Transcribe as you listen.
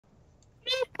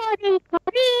I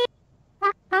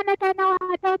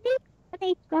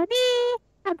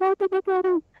go to the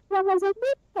room. There was a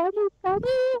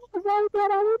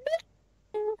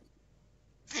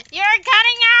You're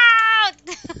cutting out!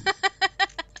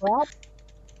 what?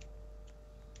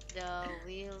 The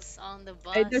wheels on the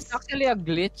Hey, there's bus. actually a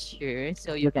glitch here,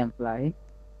 so you can fly.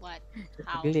 What? There's a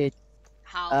How? glitch.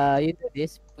 How? You do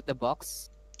this, put the box.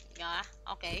 Yeah,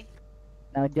 okay.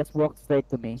 Now just walk straight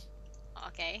to me.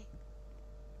 Okay.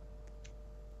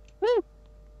 Woo!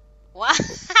 What?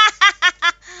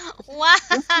 Wow!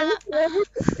 Just go to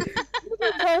everything. Keep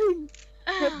going.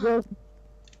 Keep going.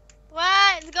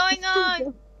 What's going Just keep on?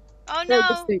 going. Oh Straight, just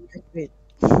no! straight, just straight.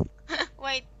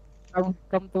 Wait.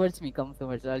 Come towards me, come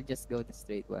towards. I'll just go the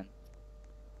straight one.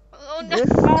 Oh no! We're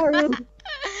flying.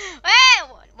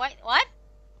 Wait! What?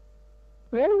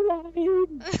 We're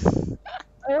flying.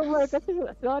 Oh my gosh,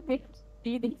 sorry.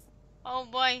 See this? Oh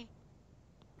boy.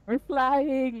 We're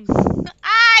flying.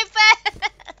 I fell!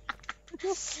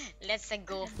 Let's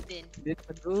go then. Let's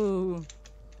go.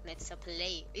 Let's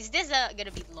play. Is this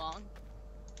gonna be long?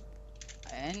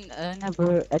 And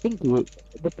never. I think it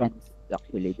depends.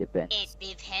 Actually, It depends.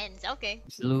 depends. Okay.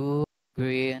 Blue,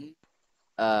 green,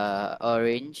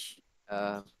 orange,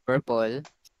 purple,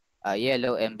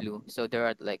 yellow, and blue. So there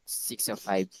are like six or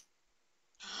five.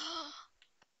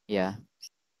 Yeah.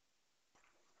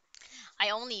 I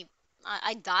only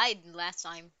I died last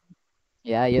time.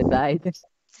 Yeah, you died.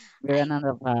 We I ran out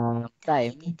of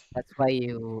died time. it. That's why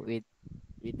we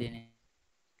didn't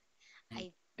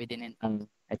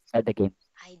I start the game.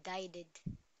 I died it.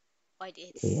 Wait,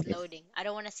 it's Yes, loading. I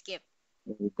don't want to skip.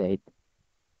 we died.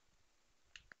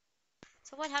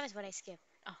 So what happens when I skip?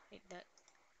 Oh, wait, that.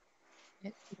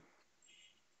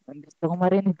 Ang gusto ko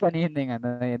marinig kanina yung ano,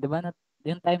 eh, 'di ba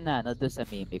yung time na ano doon sa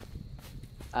Mimic,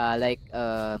 like,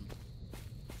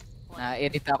 What?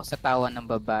 nairita ako sa tawa ng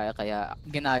babae kaya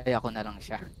ginaya ko na lang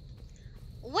siya.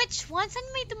 Which one? Saan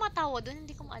may tumatawa doon?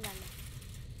 Hindi ko maalala.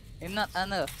 Yung na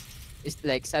ano, is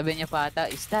like sabi niya pa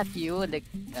ata, "Is that you?" Like,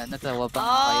 natawa pa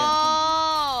nga kayo.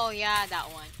 Oh, yeah, that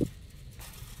one.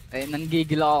 Eh,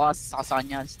 nanggigil ako sa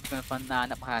kanya, hindi ko na pa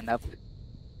nahanap-hanap.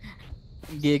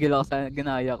 Nanggigil ako sa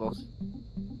ginaya ko.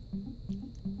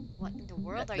 What in the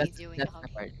world are you That's doing, that's the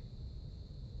doggy? part.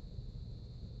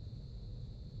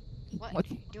 What What?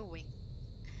 are you doing?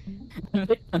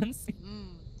 Like dancing.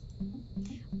 Hmm.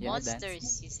 Yeah, dancing.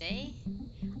 Monsters, you say?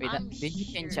 Wait, I'm did you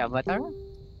change sure. avatar?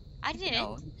 I didn't.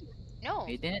 No, No.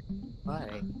 you didn't.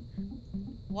 Why?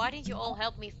 Why didn't you all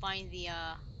help me find the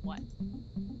what?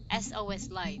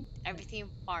 SOS light. Every theme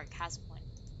park has one.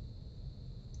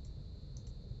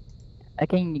 I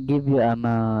can give you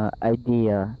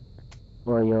idea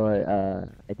for your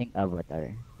I think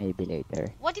avatar maybe later.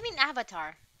 What do you mean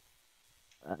avatar?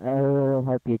 I will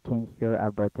help you change your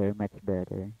avatar much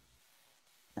better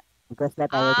because that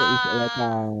avatar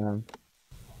Ah.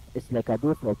 is like a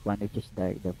default one, which is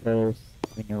the first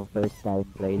when you first time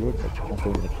played it, like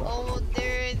something like that. Oh,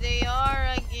 there they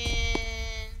are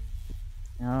again.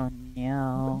 No,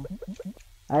 no.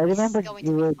 I This is remember going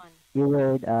to be fun. you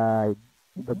were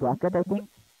the jacket. I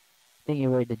think you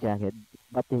were the jacket,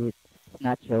 but it's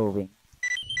not showing.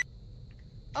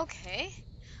 Okay.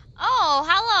 Oh,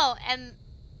 hello.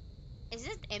 Is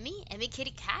it Emmy? Emmy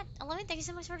Kitty Cat? Hello, thank you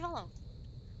so much for the follow.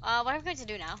 What are we going to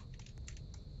do now?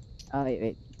 Oh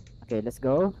wait. Okay, let's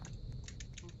go.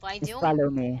 By Just doing. follow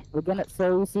me. We're gonna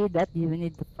so you see that you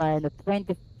need to find a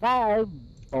 25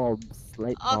 bulbs,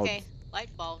 light Okay, bulbs.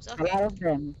 light bulbs. A Okay. lot of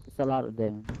them. It's a lot of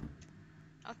them.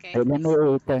 Okay. Wait, let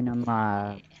me turn on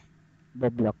my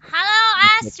the block. Hello,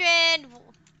 Astrid.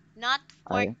 Not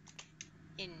work Okay.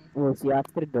 in. Oh, si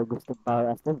Astrid daw gusto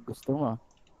pa. Astrid gusto mo.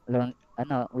 Alone,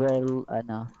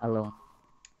 alone.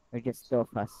 We're just so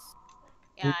fast.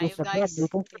 We Yeah, push the bed. We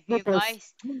push the if you creepers. guys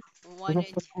We push wanted,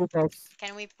 the creepers.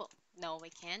 can we put? No, we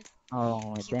can't.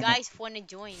 Oh, If you damn it. guys wanna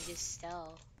join, just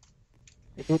tell.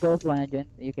 If you guys wanna join,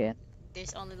 you can.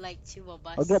 There's only like two of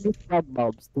I'll get us. these light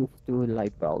bulbs, two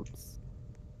light bulbs.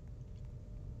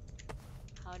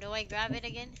 How do I grab it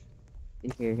again?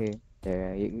 Here.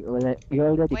 There, you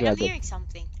already Wait, I'm grabbed it. hearing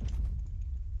something.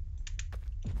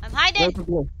 I'm Go hiding. to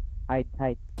blue.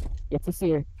 Hide. Yes, it's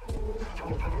here.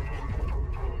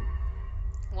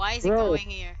 Why is it Bro, going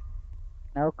here?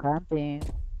 no camping.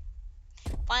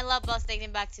 Find love bus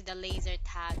taking back to the laser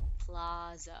tag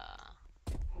plaza.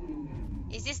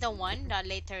 Is this the one? The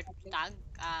later tag?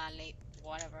 Late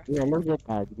whatever. Yeah, look your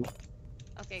tag.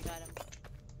 Okay, got him.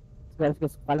 Let's go.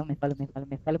 Follow me. Follow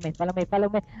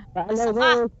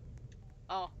Aha! me.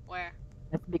 Oh, where?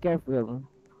 Let's be careful.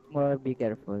 More be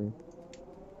careful.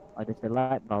 Oh, there's a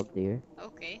light bulb there.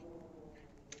 Okay.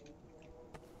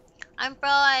 I'm pro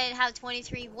and have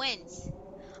 23 wins.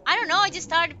 I don't know, I just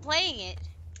started playing it.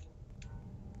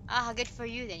 Ah, good for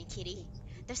you then, kitty.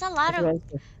 There's a lot That's of why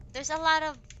there's a lot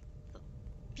of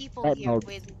people light here bulbs.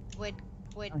 with with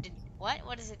Oh, what?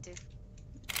 What does it do?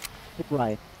 that's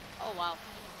why. Oh wow.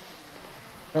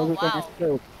 So Oh we can wow.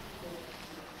 escape.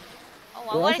 Oh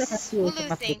wow. We What also is can this do some Hulu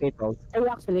thing? escape routes. Oh,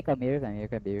 actually, come here, come here,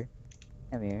 come here,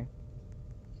 come here,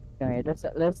 come here.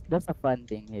 That's a fun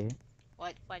thing here.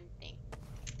 What fun thing?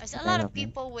 There's a Come here, lot of come here.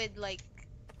 people with like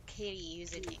kitty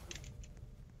username.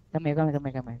 Come here, come here, come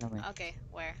here, come here, come here. Okay,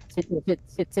 where? Sit, sit, sit,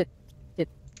 sit, sit, sit.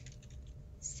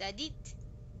 Sadit?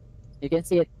 You can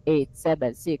see it. 8,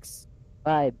 7, 6,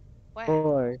 5, Where?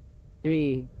 4,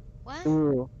 3, What?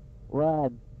 2,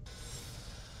 1.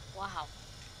 Wow.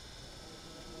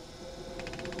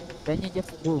 Then you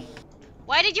just boom.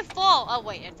 Why did you fall? Oh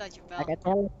wait, I thought you I fell. can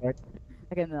teleport.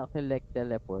 I can actually like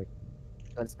teleport.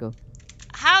 Let's go.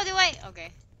 How do I?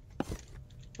 Okay.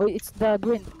 Oh, it's the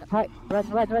green. Hi, run,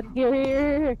 run, run. Here, here,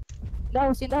 here, here. In the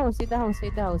house, in the house, in the house,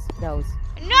 in the house, in the house.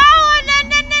 No! No!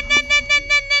 No! No! No! No! No!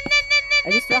 No!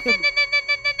 I just struck him.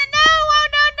 No! Oh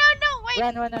no! No! No! Wait!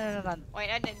 Run, run, run, run, run. Wait!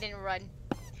 I didn't run.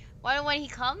 What when he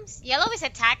comes? Yellow is a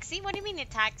taxi. What do you mean a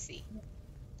taxi?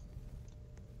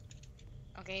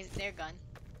 Okay, they're gone.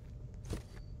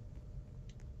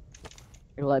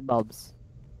 Your light bulbs.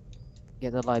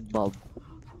 Get a light bulb.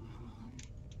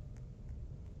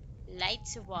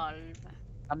 Lights evolve.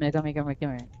 Come here, come here, come here,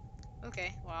 come here.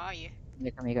 Okay, where are you?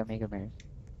 Come here, come here, come here.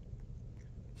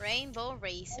 Rainbow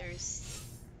racers.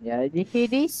 Yeah, did you see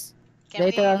this? Can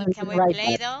Later we on, we can can we ride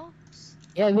play that. though?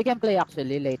 Yeah, we can play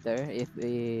actually later if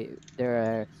there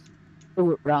are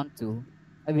round two.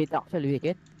 I mean, actually, we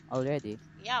can already.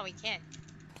 Yeah, we can.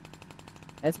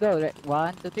 Let's go.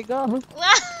 1, 2, 3, go.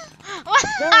 What?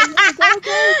 Go, go, go, go,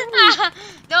 go.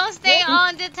 Don't stay Go.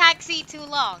 on the taxi too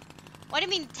long. What do you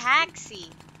mean taxi?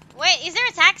 Wait, is there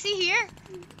a taxi here?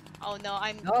 Oh no,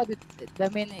 I'm. No, the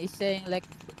main is saying like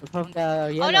from the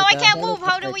Oh no, yellow, I the can't move.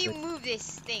 How do helicopter we dude. move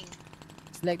this thing?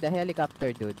 It's like the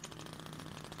helicopter dude.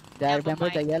 Never Remember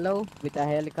the mind. yellow with the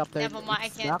helicopter? Never mind. I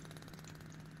It's can't. stuck.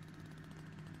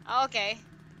 Oh, okay.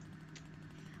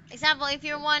 Example: if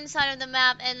you're one side of the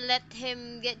map and let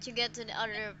him get to the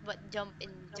other, but jump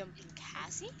in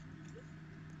Cassie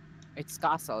It's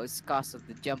castle. It's castle.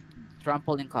 The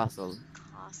trampoline castle.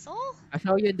 castle. I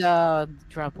show you the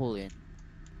trampoline.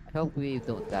 I hope we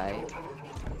don't die.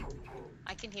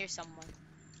 I can hear someone.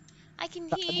 I can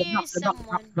The hear box, the box,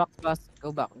 box, someone. box, box.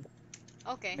 Go back.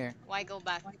 Okay. Come here. Why go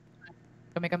back?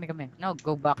 Come here, come here, come here. No,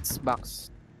 go box,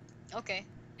 box. Okay.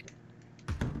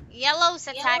 Yellow's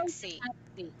a taxi.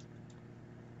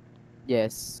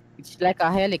 Yes. It's like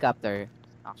a helicopter,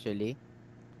 actually.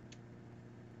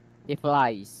 It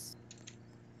flies.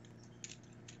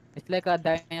 It's like a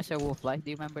dinosaur who flies. Do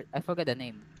you remember? I forgot the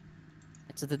name.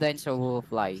 It's the dinosaur who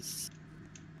flies.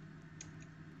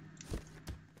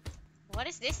 What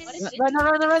is this? Is Run, this? run,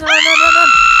 run, run, run, run, run,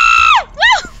 run.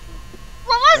 Woo!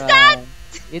 What was that? Run.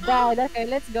 You died. Okay,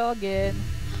 let's go again.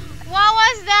 What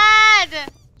was that?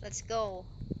 Let's go.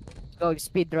 Go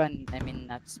speed run. I mean,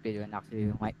 not speed run. Actually,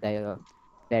 we might die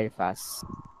very fast.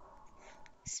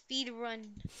 Speed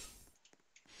run.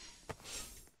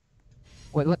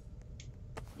 Wait, what?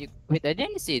 Wait, I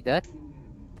didn't see that.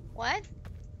 What?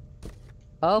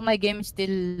 Oh, my game is still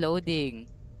loading.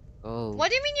 Oh, What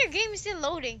do you mean your game is still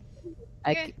loading?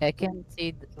 You're- I can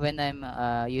see when I'm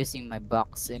using my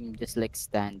box. I'm just like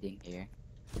standing here.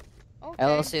 I Okay.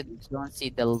 also don't see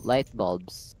the light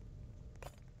bulbs.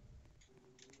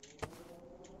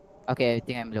 Okay, I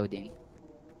think I'm loading.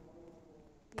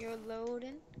 You're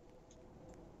loading.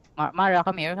 Mara,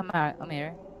 come here, come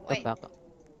here. Come Wait. back.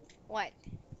 What?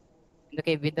 In the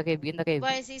cave, in the cave, in the cave.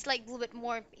 But it's like a little bit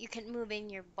more. You can move in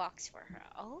your box for her.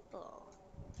 Oh.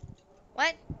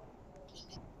 What?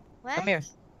 Come What? here,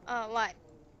 What?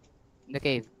 in the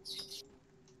cave.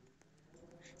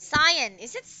 Cyan.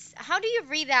 Is it? How do you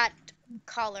read that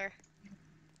color?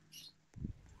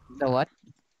 The what?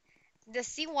 The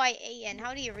CYAN.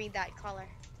 How do you read that color?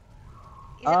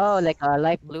 Is it? Oh, like a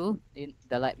light blue.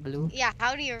 The light blue. Yeah.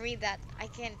 How do you read that? I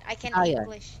can't Cyan,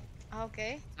 English.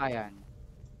 Okay. cyan.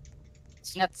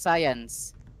 It's not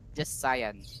science, just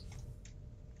science.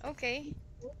 Okay.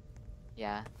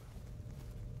 Yeah.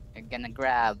 You're gonna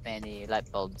grab many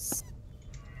light bulbs.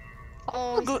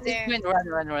 Oh, it's Good. there. Run,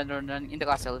 run, run, run, run. In the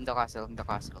castle, in the castle, in the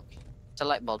castle. It's a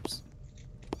light bulbs.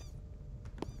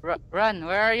 Run,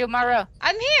 where are you, Mara?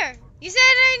 I'm here. You said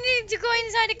I need to go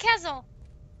inside the castle.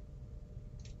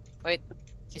 Wait,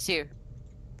 she's here.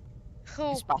 Who?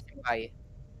 She's passing by.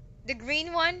 The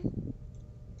green one?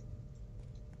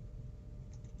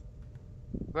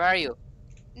 Where are you?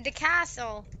 The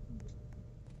castle.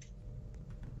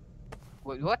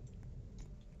 Wait, what?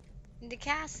 The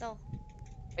castle.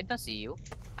 I don't see you.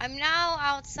 I'm now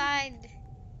outside.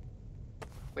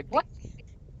 Wait, The... what?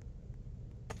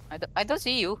 I don't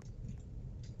see you.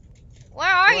 Where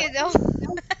are What? you though?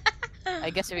 I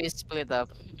guess we split up.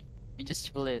 We just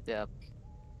split up.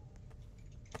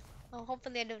 Oh,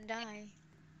 hopefully I don't die.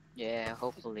 Yeah,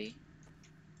 hopefully.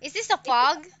 Is this a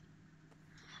fog?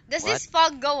 Does What? this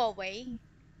fog go away?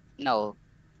 No.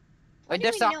 What Wait, do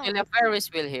there's you know? actually a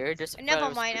Ferris wheel here. There's a Never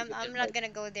Ferris mind. wheel I'm you I'm can not ride. gonna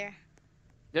go there.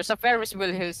 There's a Ferris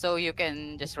wheel here, so you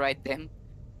can just ride them.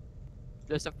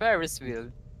 There's a Ferris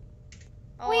wheel.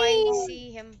 Oh, I Whee!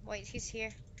 see him. Wait, he's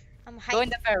here. I'm Go hyped. in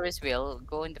the Ferris wheel.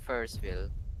 Go in the Ferris wheel.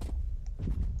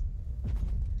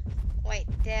 Wait,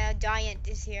 the giant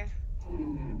is here.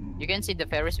 You can see the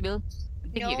Ferris wheel? I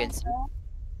think you No, can see.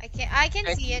 I can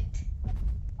Right. see it.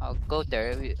 I'll go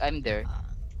there. I'm there.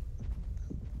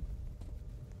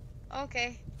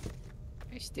 Okay.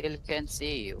 I still can't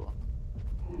see you.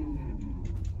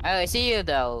 Oh, I see you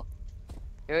though.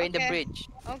 You're in the Okay. bridge.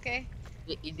 Okay.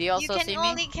 Do you You also can see me?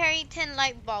 only carry 10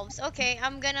 light bulbs. Okay,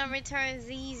 I'm gonna return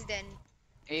these then.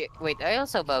 Wait, I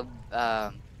also have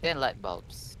 10 light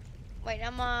bulbs. Wait,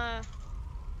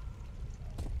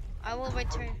 I will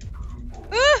return.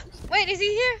 Ah! Wait, is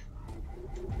he here?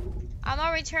 I'm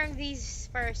gonna return these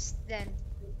first then.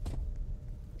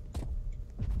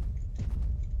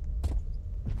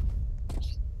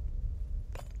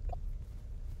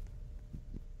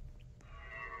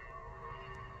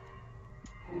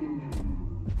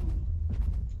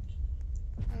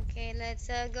 Okay, let's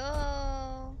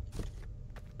go.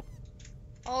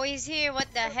 Oh, he's here. What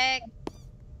the heck?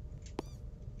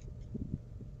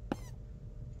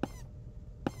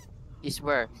 Is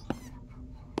where?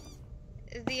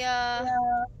 The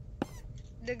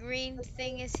the green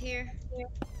thing is here.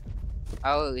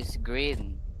 Oh, it's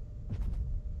green.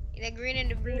 The green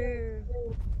and the blue.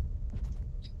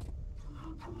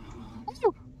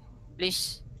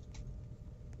 Please,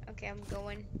 Okay, I'm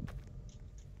going.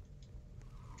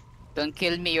 don't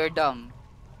kill me. You're dumb.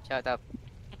 Shut up.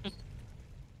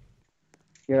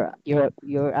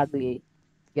 You're ugly.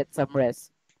 Get some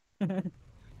rest.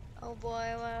 Oh boy,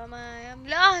 where am I? I'm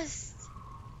lost.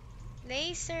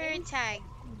 Laser tag.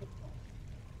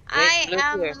 Wait, I Blue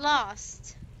am here.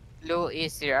 lost. Blue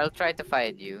is here. I'll try to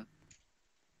find you.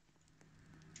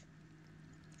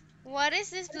 What is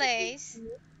this place?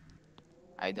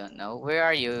 I don't know. Where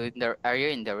are you? Are you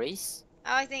in the race?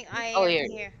 Oh, I think I Oh, am here.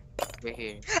 here. You're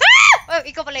here. Oh,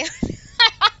 ikaw pala yun.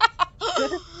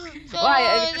 So,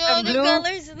 Why? Because I'm the blue?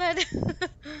 colors not.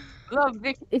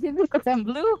 Is it because I'm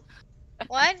blue?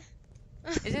 What?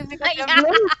 Is it because I'm Yeah,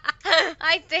 blue?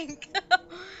 I think.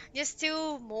 Just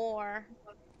two more.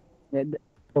 Yeah,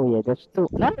 oh yeah, that's two.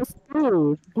 No, it's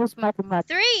two. Who's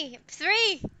mathematics?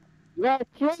 Three. Yeah,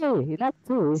 three. Not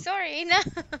two. Sorry, na.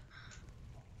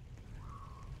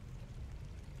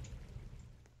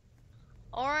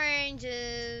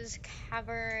 Oranges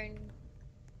cavern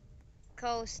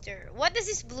coaster. What does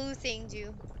this blue thing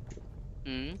do?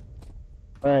 Hmm.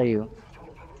 Where are you?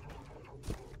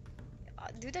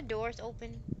 Do the doors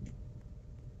open?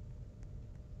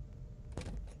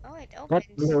 Oh, it What opens.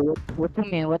 blue? What you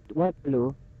mean? What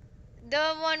blue?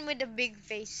 The one with the big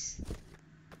face.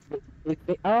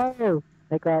 Oh,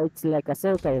 it's like a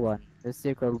circle one. The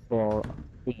circle ball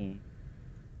thingy.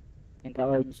 In the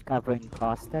orange covering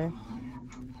coaster.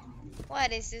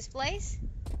 What is this place?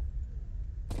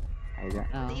 I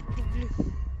don't know. Completely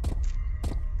blue.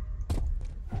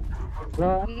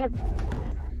 Well, I'm not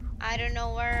I don't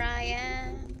know where I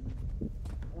am,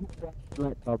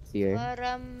 light bulbs here. but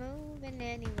I'm moving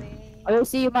anyway. Oh, I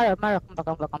see you, Mara. Mara, come back,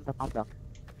 come back, come back, come back.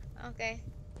 Okay.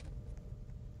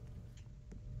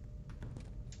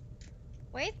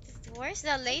 Wait, where's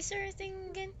the laser thing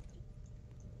again?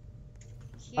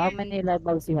 How Here. many light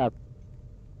bulbs you have?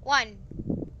 One.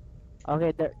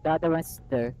 Okay, the other one's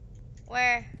there.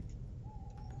 Where?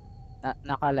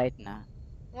 Naka-light na.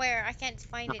 Where? I can't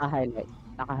find it. Naka-highlight.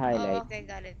 Oh, Naka-highlight. okay,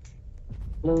 got it.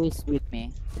 Blue is with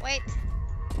me. Wait.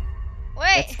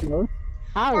 Let's Wait. go.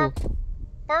 How? Pur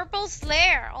purple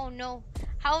flare. Oh no.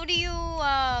 How do you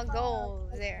go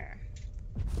there?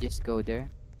 Just go there.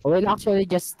 Oh, well, actually,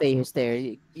 just stay. Use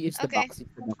the Okay. box. Use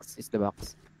the box. Use the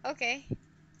box. Okay.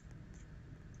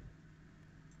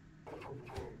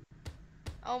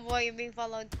 Oh boy, you're being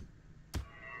followed.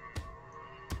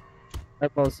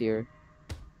 Purple's here.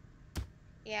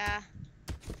 Yeah.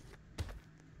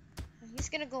 He's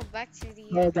gonna go back to the.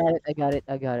 Oh, I got it. I got it.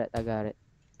 I got it. I got it.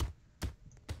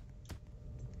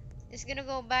 He's gonna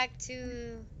go back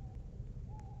to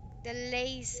the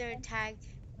laser tag.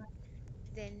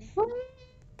 Then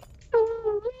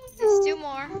there's two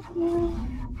more.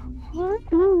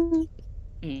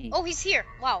 Hmm. Oh, he's here.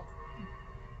 Wow.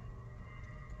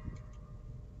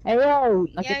 Ayo,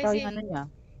 Yeah, nakita he's ko yung here. ano niya.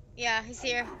 Yeah, he's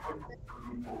here.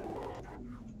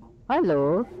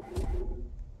 Hello.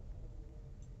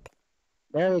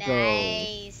 There we go.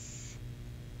 Nice.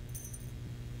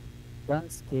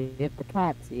 Don't skip the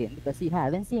cutscene because you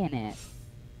haven't seen it.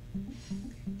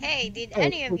 Hey, did Wait,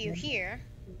 any of you hear?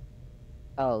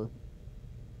 oh,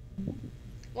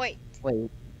 Wait, wait.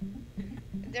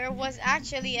 there was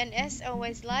actually an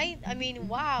SOS light? I mean,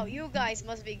 wow, you guys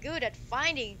must be good at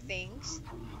finding things.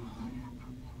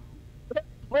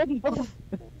 Wait, Oh, no.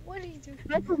 what did you do?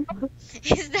 What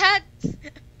Is that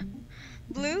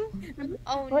blue?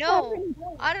 Oh no, happened?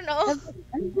 I don't know.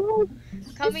 I'm dead.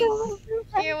 It's Coming so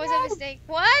I'm here was a dead. mistake.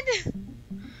 What?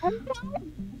 I'm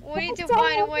dead. We need It's to so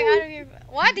find a way heavy. out of here.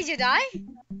 What? Did you die?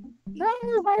 No,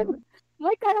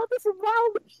 my character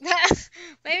survived.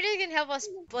 Maybe they can help us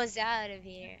buzz out of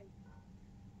here.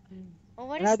 Oh,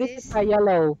 what Now is this is this? a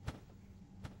yellow.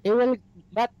 It will,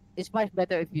 but it's much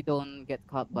better if you don't get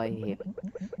caught by him.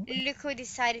 Look who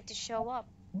decided to show up.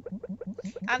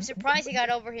 I'm surprised he got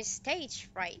over his stage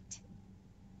fright.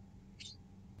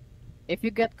 If you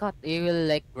get caught, he will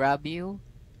like grab you.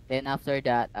 Then after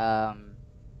that,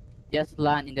 just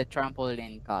land in the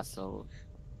trampoline castle.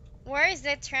 Where is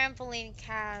the trampoline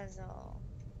castle?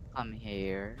 Come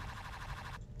here.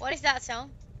 What is that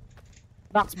sound?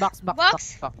 Box.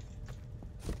 Box?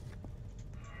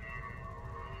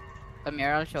 Come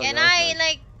here, I'll show Can you. I'll show I you.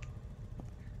 like?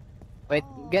 Wait,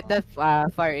 get Oh,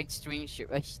 the fire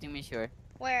extinguisher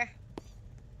where?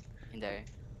 in there.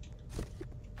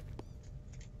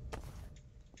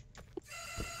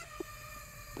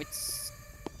 Which?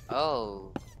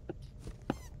 Oh,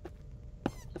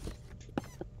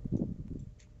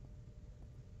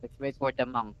 let's wait for the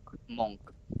monk.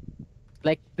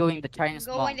 Like doing the Chinese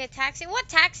Go in monk. the taxi. What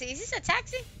taxi? Is this a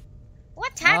taxi?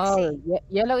 What No, taxi?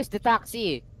 yellow is the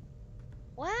taxi.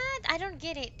 What? I don't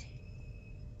get it.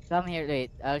 Come here, wait.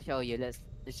 I'll show you. Let's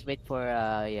wait for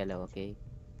yellow. Okay.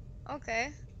 Okay.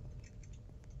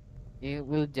 You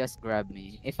will just grab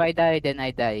me. If I die, then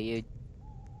I die.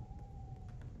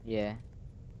 Yeah.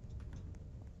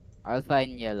 I'll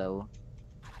find yellow.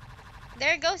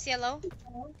 There goes yellow.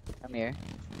 Come here.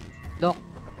 Look,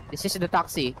 this is the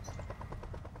taxi.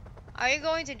 Are you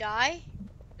going to die?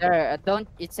 There, don't.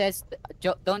 It says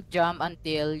don't jump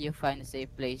until you find a safe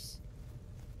place.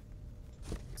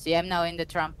 See, I'm now in the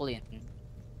trampoline.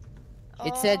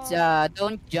 It says Oh.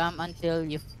 don't jump until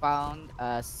you found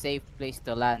a safe place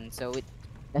to land. So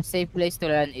the safe place to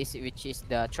land is which is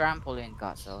the trampoline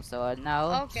castle. So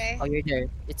now, Okay. oh, you're there.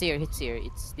 It's here. It's here.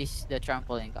 It's this the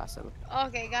trampoline castle.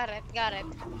 Okay, got it. Got it.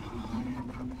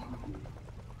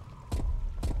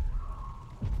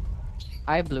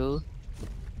 Hi, Blue.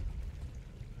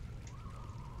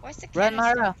 Where's the Run,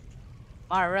 canister? Mara.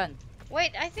 Mara, run.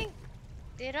 Wait, I think.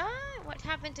 Did I? What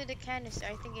happened to the canister?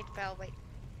 I think it fell. Wait.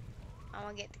 I'm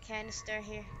gonna get the canister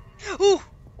here. Ooh!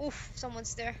 Oof,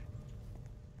 someone's there.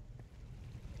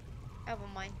 Never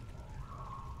mind.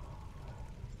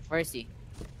 Where is he?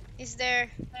 He's there.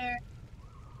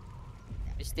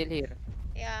 He's still here.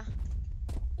 Yeah.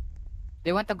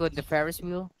 They want to go to the Ferris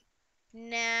wheel?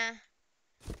 Nah.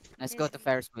 Let's go This, to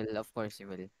Ferris wheel. Of course you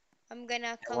will. I'm gonna I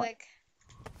want- collect.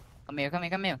 Come here, come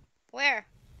here, come here. Where?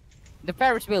 The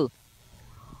Ferris wheel.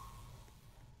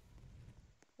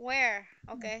 Where?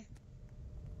 Okay.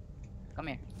 Come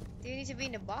here. Do you need to be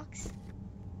in the box?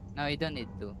 No, you don't need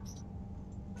to.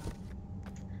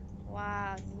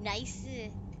 Wow, nice.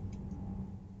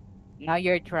 Now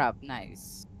you're trapped.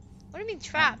 Nice. What do you mean Um,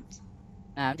 trapped?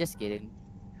 nah, I'm just kidding.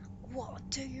 What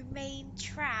do you mean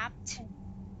trapped?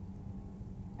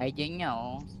 I don't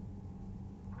know.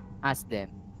 Ask them.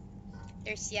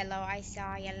 There's yellow. I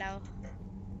saw yellow.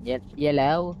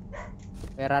 Yellow.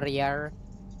 Where are you?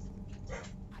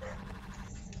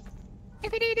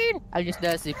 I'll use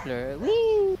the zippler.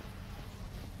 Whee!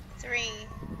 3.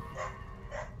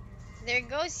 There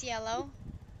goes yellow.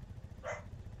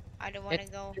 I don't want to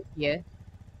go. Yeah.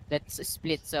 Let's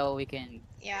split so we can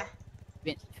Yeah.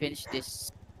 finish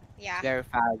this Yeah. very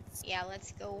fast. Yeah,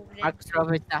 let's go. Then. Marcus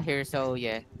Robert's not here, so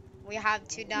yeah. We have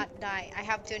to not die. I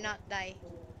have to not die.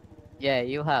 Yeah,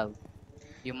 you have.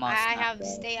 You must I not have to die.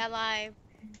 stay alive.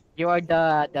 You are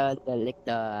the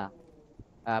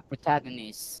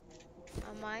protagonist.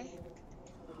 Am I?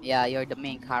 Yeah, you're the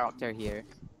main character here.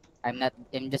 I'm not.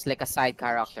 I'm just like a side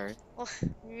character. Oh,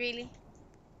 really?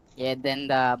 Yeah. Then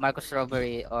the Marcus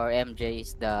Robbery or MJ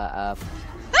is the Ah, I'm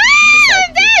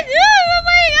sidekick. dead! Oh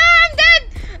my god, I'm dead!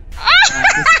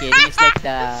 Just kidding. It's like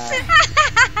the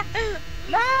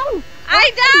No!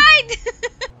 I died!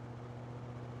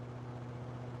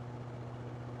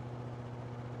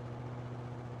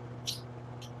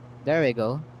 There we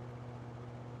go.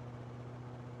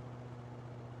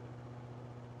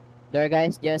 There,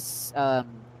 guys, just follow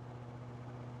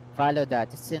that.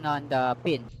 It's in on the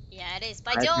pin. Yeah, it is.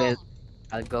 I'll go, Pajong!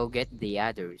 I'll go get the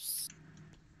others.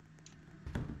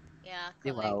 Yeah,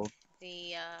 collect Wow.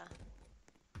 the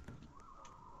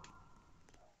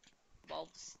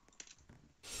bulbs.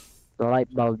 The light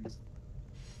bulbs.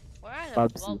 Where are the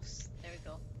Bulbs. bulbs? There we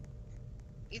go.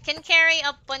 You can carry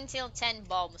up until 10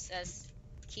 bulbs, as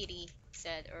Kitty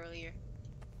said earlier.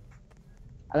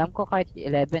 Alam ko kahit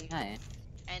 11 nga eh.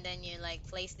 And then you like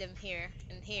place them here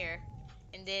and here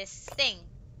in this thing.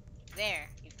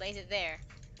 There. You place it there.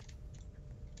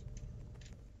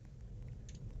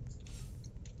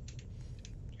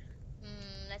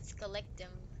 Let's collect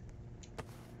them.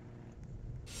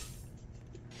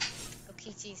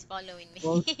 Okichi's following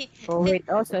Well, me. oh wait,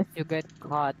 also if you get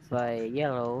caught by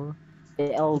yellow,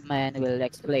 the old man will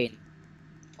explain.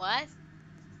 What?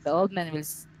 The old man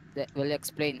will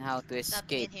explain how to There's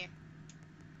nothing in escape. here.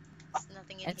 There's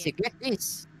nothing in And here. get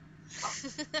this.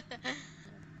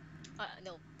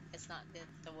 No, it's not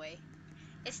the way.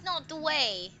 It's not the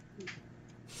way.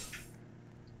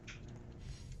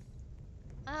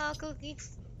 Oh,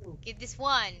 cookies. Get this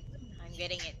one. I'm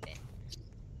getting it then.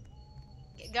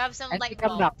 Grab some And light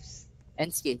come back. bulbs.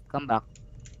 And come back.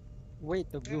 Wait,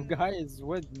 the blue guy is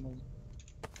with me.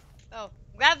 Oh,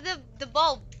 grab the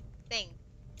bulb thing.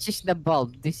 This is the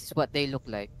bulb. This is what they look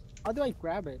like. How do I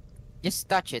grab it? Just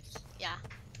touch it. Yeah.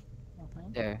 Okay.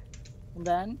 There. And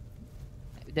then?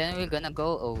 Then we're gonna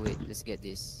go. Oh wait, let's get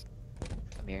this.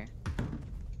 Come here.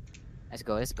 Let's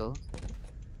go. Let's go.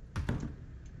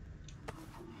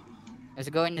 Let's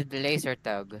go into the laser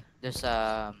tag. There's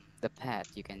the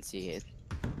path. You can see it.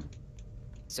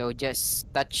 So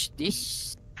just touch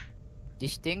this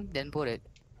thing, then put it.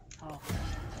 Oh.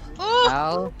 Ooh!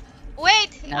 Now,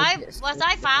 Wait, now was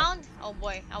I found? Oh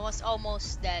boy, I was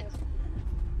almost dead.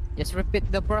 just repeat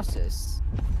the process.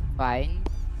 Find,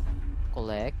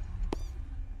 collect,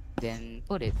 then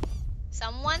put it.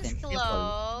 Someone's Simple.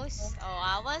 close. Oh,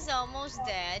 I was almost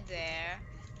dead there.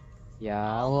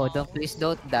 Yeah. Oh, please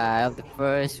don't die of the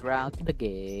first round of the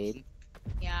game.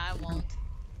 Yeah, I won't.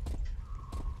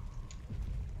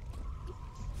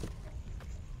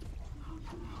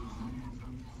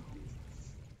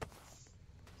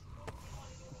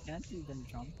 Can't even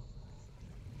jump.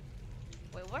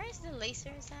 Wait, where is the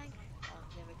laser tag? Oh,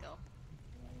 there we go.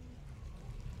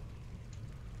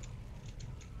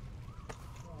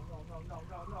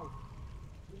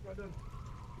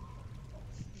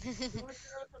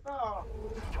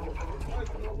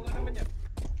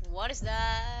 What is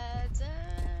that?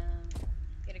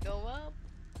 Gonna go up.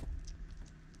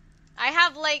 I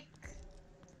have like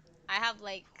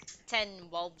 10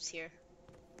 bulbs here.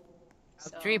 I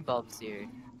have So- 3 bulbs here.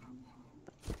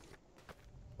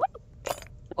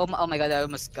 Oh my god, I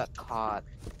almost got caught.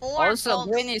 4 Also,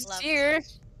 bulbs Green is left. here.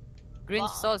 Green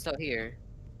is Wow. also here.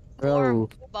 4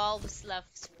 bulbs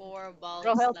left. 4 bulbs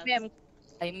Bro, help left. me.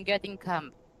 I'm getting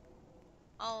camp.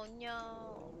 Oh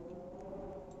no.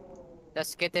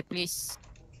 Taskete, please.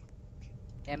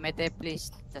 Emete,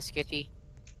 please. Taskete.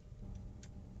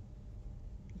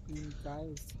 Blue guy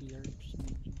is here.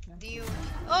 Do you?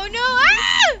 Oh no!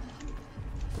 Ah!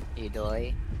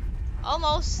 Idoy.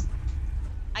 Almost.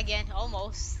 Again,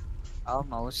 almost.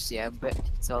 Almost, yeah, but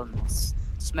it's almost.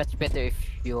 It's much better if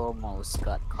you almost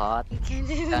got caught You can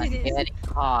do than this. getting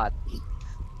caught.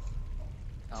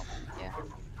 Oh, yeah.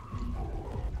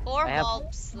 4 I have-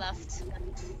 bulbs left.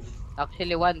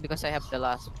 Actually, 1 because I have the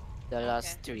last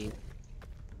 3.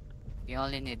 You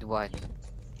only need 1.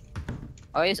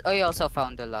 Oh, you also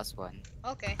found the last one.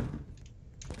 Okay.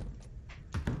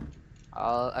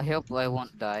 I hope I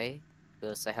won't die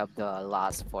because I have the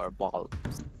last 4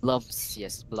 bulbs. Blobs,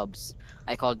 yes, blobs.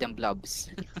 I call them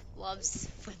blobs. Loves,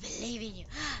 we believe in you.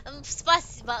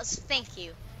 Spasiba, thank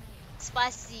you.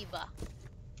 Spasiba.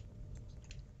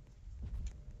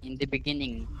 In the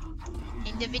beginning.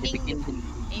 In the In the beginning. beginning.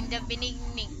 In the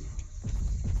beginning.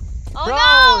 Oh Bro,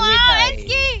 no! he Ah, died.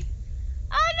 Edgy!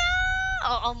 Oh no!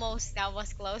 Oh, almost. That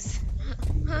was close.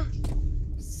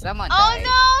 Someone Oh died.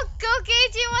 no!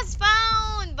 Kokichi was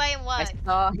found! By I what?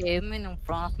 saw him in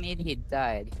front of me. He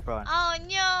died in front. Oh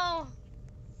no!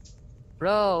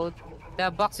 Bro, the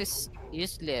box is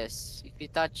useless. If you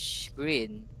touch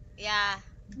green, Yeah.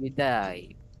 you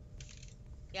die.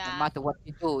 No Yeah. matter what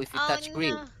you do, if you Oh touch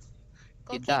green, no.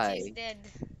 you Kokichi is die. dead.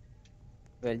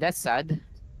 Well, that's sad.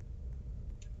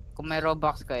 Kung may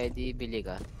Robux ka, edi bili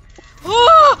ka.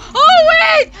 Oh! Oh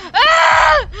wait! Ah!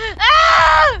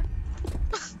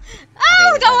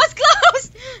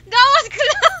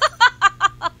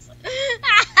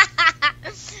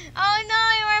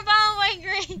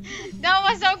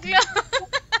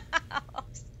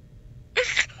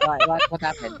 What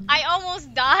happened? I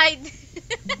almost died.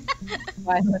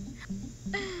 What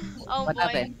Oh what boy.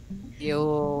 happened? You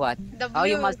what? The Oh,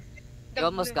 blue. The you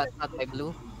almost blue. got shot by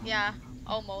blue. Yeah,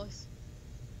 almost.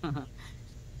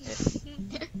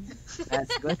 Eh,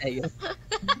 that's good, I guess.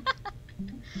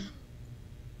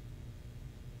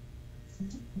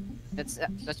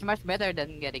 That's much better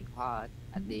than getting caught,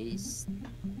 at least.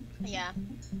 Yeah.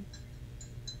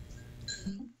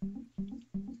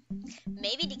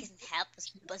 Maybe they can help us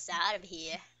bust out of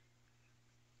here.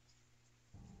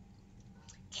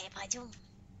 Okay,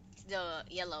 it's the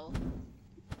yellow.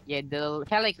 Yeah, the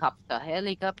helicopter.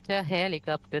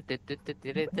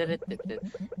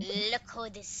 Look who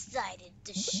decided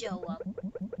to show up.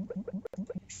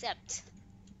 Except,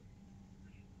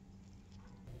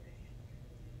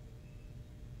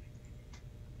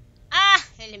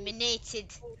 eliminated.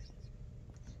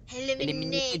 Eliminated.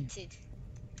 Eliminated.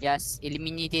 Yes,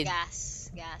 eliminated. Gas.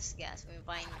 We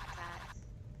find cat.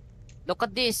 Look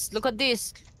at this. Look at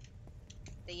this.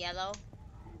 The yellow.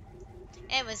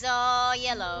 It was all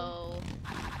yellow.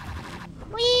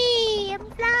 Wee! I'm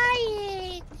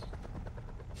flying.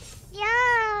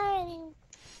 Yay!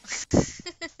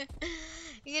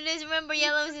 You guys remember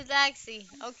yellow is a taxi.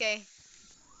 Okay.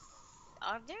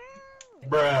 Are there?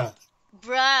 Bruh.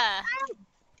 Bruh.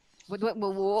 What?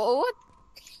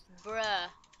 Bruh.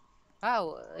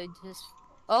 How? I just.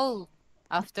 Oh,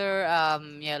 after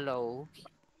yellow,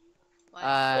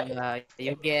 What?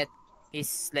 you get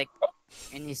his like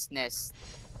in his nest.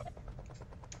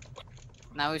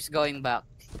 Now he's going back.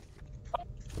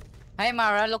 Hi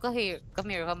Mara, look at here. Come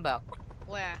here, come back.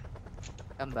 Where?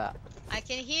 Come back. I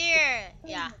can hear.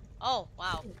 Yeah. Oh,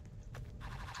 wow.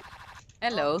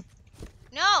 Hello.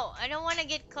 No, I don't want to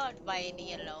get caught by the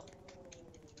yellow.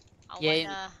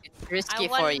 Yeah, it's risky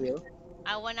want- for you.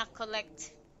 I wanna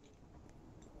collect.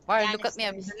 Mara, look at me.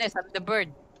 I'm Canisters. the nest. I'm the bird.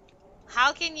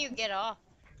 How can you get off?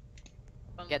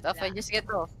 From Get off. I that? just get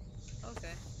off.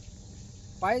 Okay.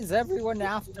 Why is everyone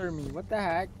after me? What the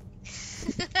heck?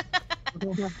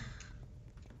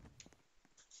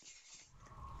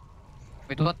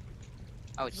 Wait, what?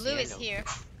 Oh, it's Blue is yellow. here.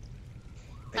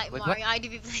 Wait, Like what? Mario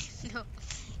IDB play. No.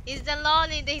 It's the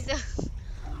lolly they so.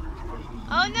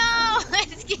 Oh no!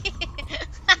 It's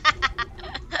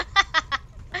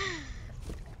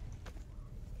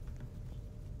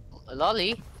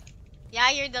Lolly?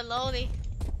 Yeah, you're the lolly.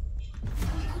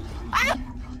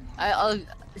 I'll.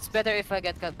 It's better if I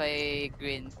get caught by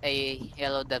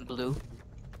yellow than blue.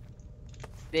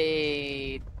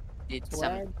 They did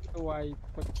Where some. do I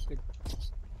put the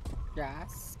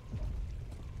gas?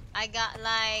 I got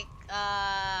like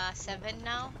 7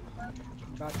 now.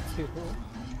 Got 2.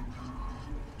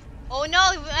 Oh no!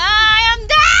 I am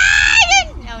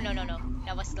dying! No.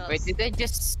 That was close. Wait, did they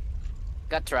just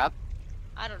got trapped?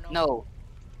 I don't know. No.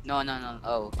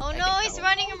 Oh. Oh I no, think he's no.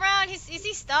 running around. Is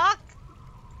he stuck?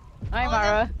 Hi, Oh, no.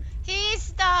 Mara. He's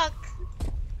stuck.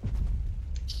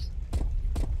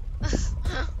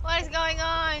 What is going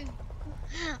on?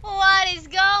 What is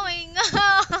going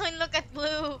on? Look at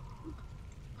Blue.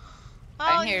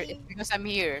 I'm here. he- It's because I'm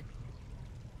here.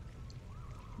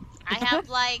 I have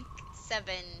like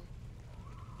 7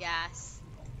 gas.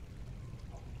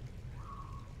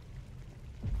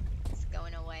 It's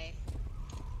going away.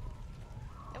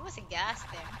 There was a gas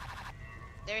there.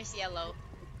 There's yellow.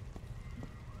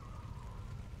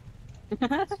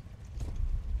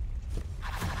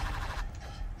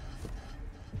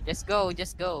 Just go.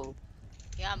 Just go.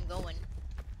 Yeah, I'm going.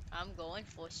 I'm going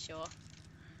for sure.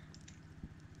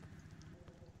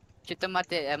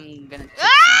 Chitomate, I'm gonna.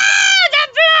 Ah! The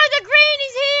blue, the green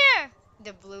is here.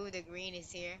 The blue, the green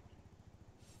is here.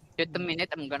 Just a minute.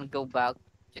 I'm gonna go back.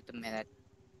 Just a minute.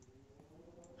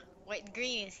 Wait,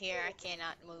 green is here. I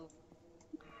cannot move.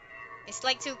 It's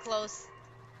like too close.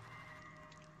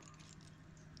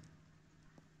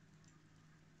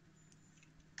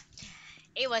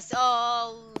 It was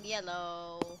all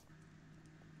yellow.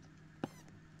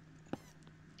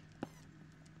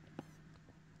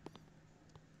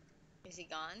 Is he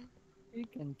gone? You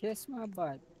can kiss my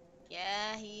butt.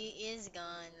 Yeah, he is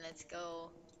gone. Let's go.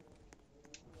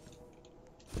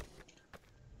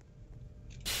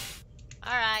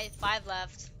 Alright, 5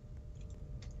 left.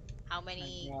 How My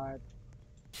many? God.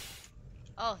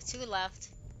 Oh, 2 left.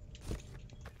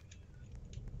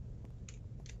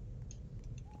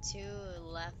 2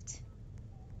 left.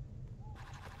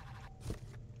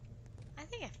 I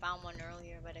think I found one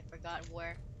earlier, but I forgot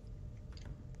where.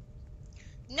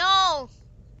 No!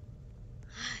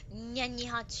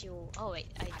 Nyanyihachu. Oh wait,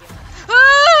 I do.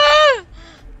 Ah!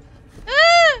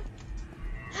 Ah!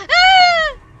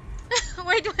 Ah!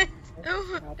 Wait, wait.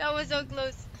 That was so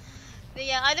close.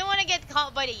 Yeah, I don't want to get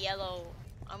caught by the yellow.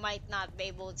 I might not be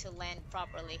able to land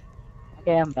properly.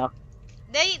 Okay, I'm back.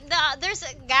 There's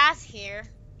a gas here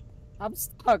I'm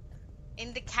stuck.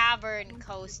 in the cavern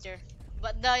coaster,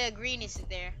 but the green is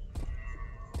there.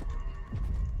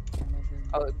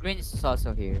 Oh, green is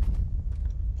also here.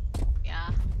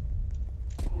 Yeah,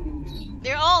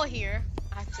 they're all here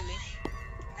actually.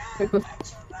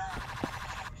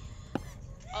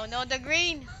 Oh no, the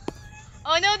green!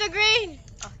 Oh no, the green!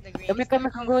 Oh, the green Come here, is come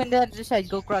there. here, come go in the other side.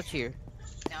 Go crouch here.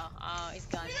 No, it's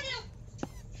gone.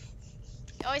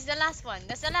 Oh, it's the last one.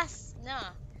 That's the last. No.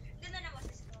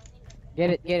 Get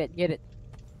it, get it, get it.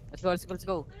 Let's go, let's go, let's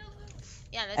go.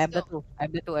 Yeah, I let's have the go. two. I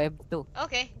have the two. I have the two.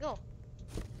 Okay, go.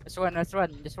 Let's run, let's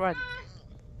run, just run.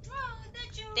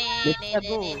 Okay, Let's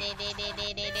go.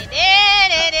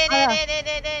 Ah,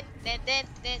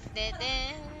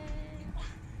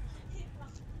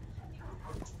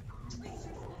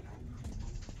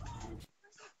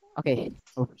 okay.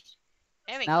 Oh.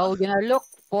 there we Now go. we're gonna look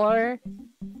for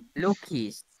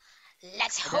Loki's.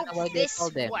 Let's I don't hope know why they this call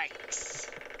them. works.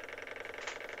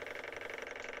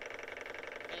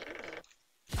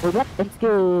 Oh, what? Let's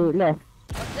go left.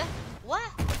 What's that?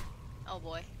 What? Oh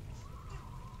boy.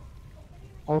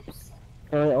 Oops.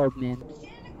 Sorry, old man.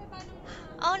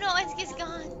 Oh no, Enski's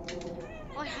gone.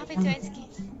 What happened to Enski?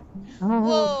 Oh,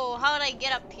 Whoa, how did I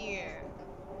get up here?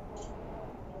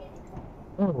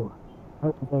 oh.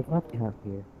 What is what you have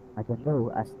here? I don't know.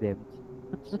 Ask them.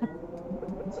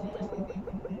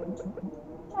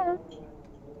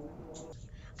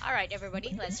 Alright,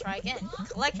 everybody, let's try again.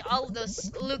 Collect all of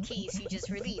those lookies you just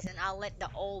released, and I'll let the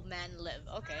old man live.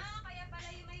 Okay.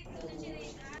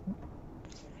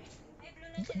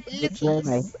 Where am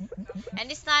I? Lookies. And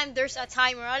this time there's a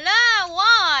timer. Allah,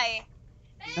 why?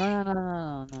 No, no, no,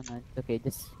 no, no, no. It's okay.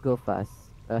 Just go fast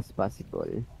as possible.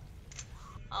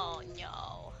 Oh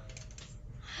no.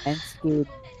 And Skid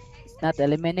is not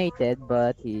eliminated,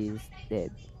 but he's dead.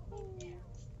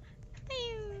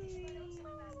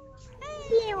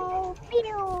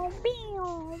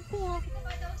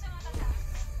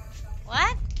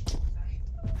 What?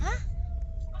 Huh?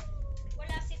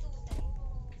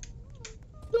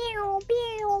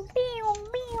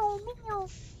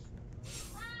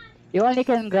 You only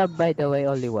can grab, by the way,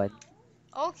 only one.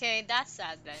 Okay, that's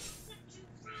sad then.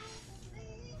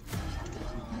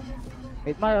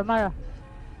 Wait, Mara, Mara.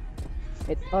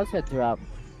 It also dropped.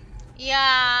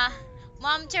 Yeah.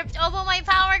 Mom tripped over my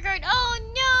power cord. Oh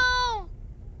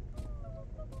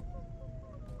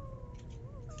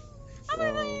So,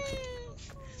 no!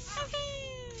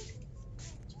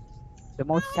 the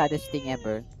most saddest thing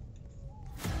ever.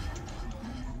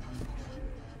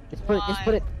 Just put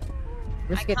Why? it. I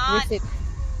Risk it, risk can't. it.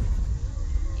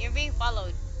 You're being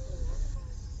followed.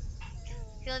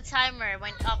 Kill timer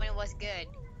went up and it was good.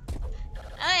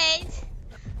 Alright.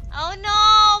 Oh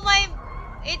no,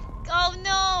 it. Oh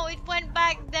no, it went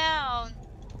back down.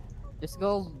 Just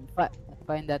go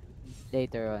find that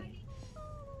later on.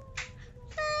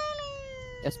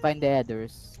 Just find the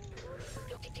others.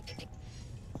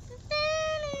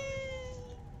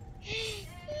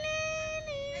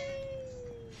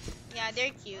 Yeah,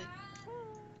 they're cute.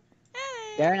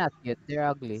 They're not cute, they're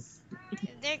ugly.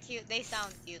 They're cute. They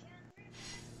sound cute.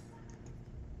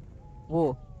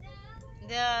 Whoa,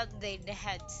 The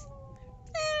heads.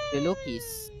 the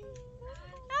Loki's.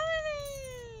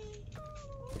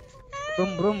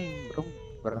 Brum brum brum.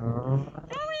 Brrr.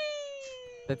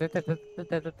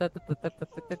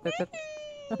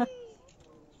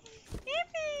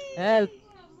 Help!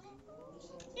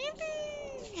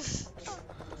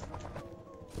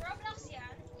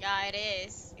 Yeah, it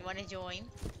is. You wanna join?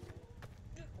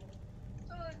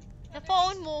 The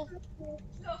phone mo.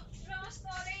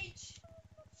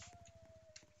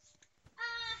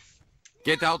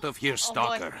 Get out of here, Oh boy.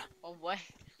 stalker. Oh boy.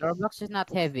 Roblox is not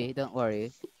heavy, don't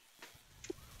worry.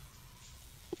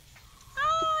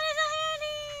 Oh, there's a head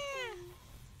here.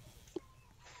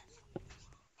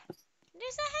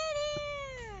 There's a head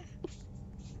here.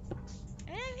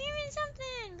 And I'm hearing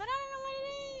something, but I don't know what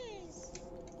it is.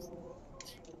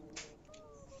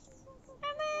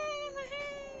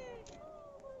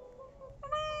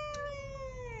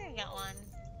 Got one.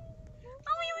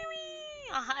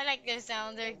 Oh, I like their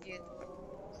sound. They're cute.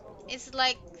 It's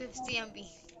like 50 MB.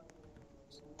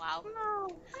 Wow.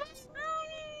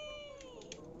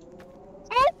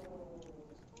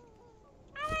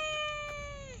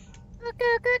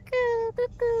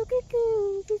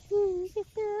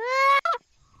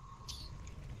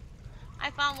 I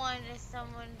found one. There's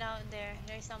someone down there.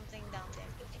 There's something down there.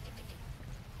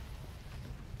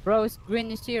 Bro, it's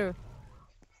green is here.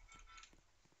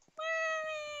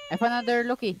 I found another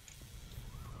Loki.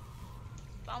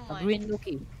 Found A one. green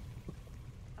Loki.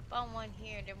 I found one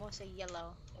here. There was a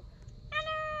yellow.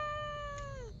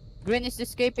 Green is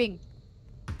escaping.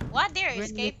 What? They're Green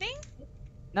escaping?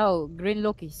 No, green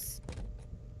Lokis.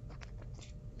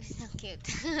 So cute.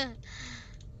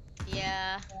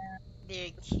 Yeah,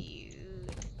 they're cute.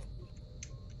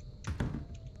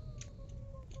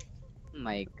 Oh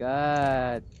my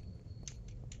god.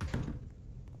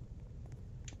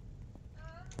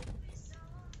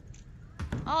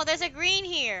 Oh, there's a green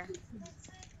here.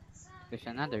 There's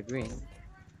another green.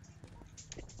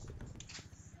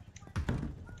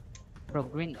 Bro,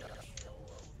 green.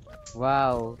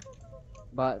 Wow.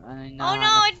 But ano yung Oh no,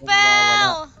 nahanap it ko, mawawala.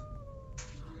 fell!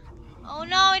 Oh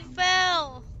no, it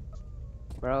fell!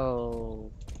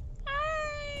 Bro.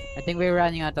 I think we're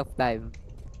running out of time.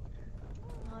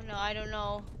 Oh no, I don't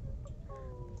know.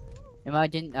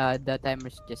 Imagine the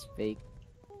timer's just fake.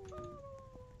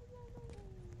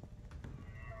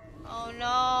 Oh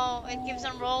no, it keeps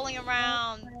on rolling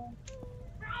around.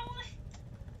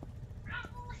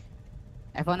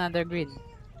 I found another green.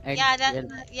 Yeah,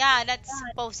 Well, that's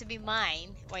supposed to be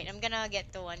mine. Wait, I'm gonna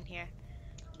get the one here.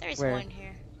 There's where? one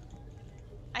here.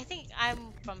 I think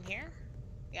I'm from here.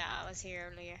 Yeah, I was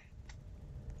here earlier.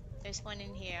 There's one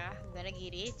in here. I'm gonna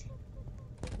get it.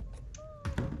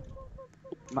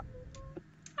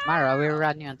 Mara, we're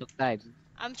running out of time.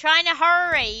 I'm trying to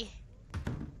hurry.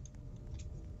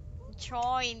 I'm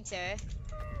trying to.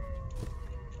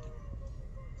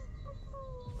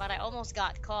 But I almost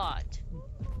got caught.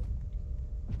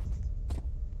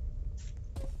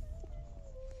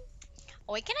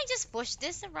 Oh, wait, can I just push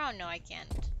this around? No, I can't.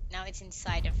 Now it's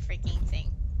inside a freaking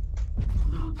thing.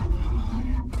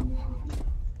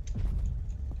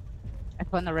 I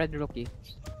found a red rookie.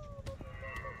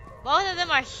 Both of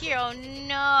them are here. Oh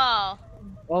no.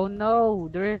 Oh no,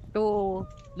 there are two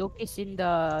Lokis in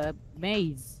the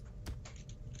maze.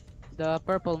 The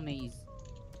purple maze.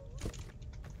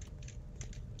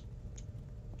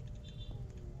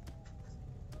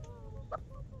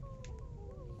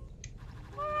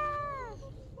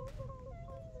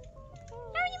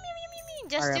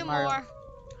 Just Mara, two Mara. more.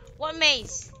 What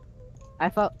maze? I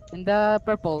found in the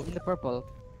purple,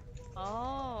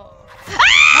 Oh.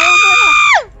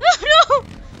 Ah! Oh no!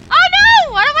 Oh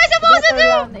no! What am I supposed to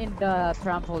Around do? in the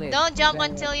trampoline. Don't jump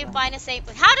until you find a safe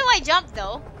place. How do I jump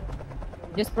though?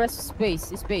 Just press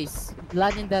space.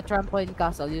 Land in the trampoline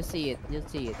castle, you'll see it.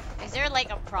 Is there like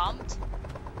a prompt?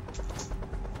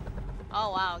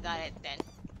 Oh wow, got it then.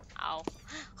 Ow.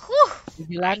 Whew! Did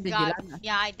you land?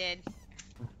 Yeah, I did.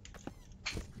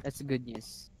 That's good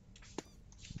news.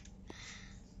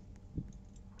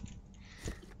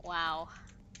 Wow.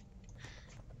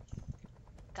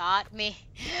 Got me.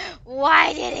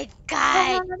 Why did it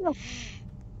got? No.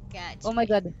 Got Oh my me.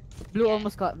 god. Blue Yeah.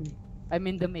 almost caught me. I'm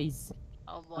in the maze.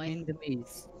 Oh I'm boy. in the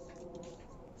maze.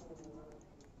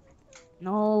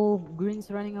 No,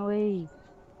 green's running away.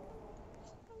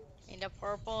 In the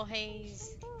purple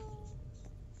haze.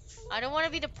 I don't want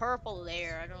to be the purple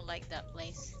layer. I don't like that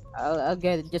place. I'll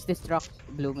get it. Just distract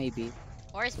blue maybe.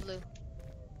 Where's blue?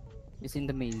 Just in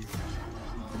the maze.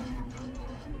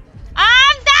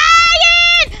 I'm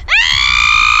dying!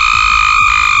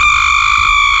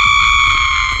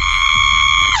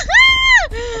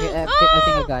 Okay, I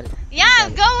think I got it. Yeah,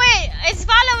 go away! It's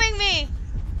following me!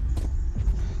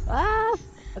 Ah!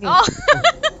 Okay. Oh!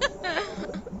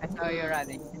 I saw you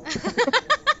running.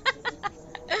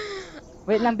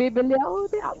 Wait lang, bibili ako.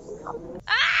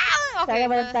 Ah! Okay. Sana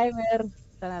walang timer.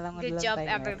 Sana lang Good walang job,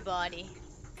 timer. everybody.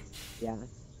 Yeah.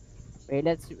 Wait,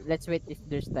 let's wait if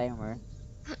there's timer.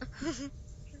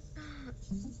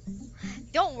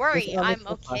 Don't worry, There's only I'm two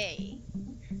of us. okay.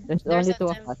 There's There's only a two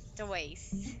of time us. to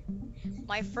waste.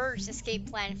 My first escape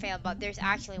plan failed, but there's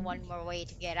actually one more way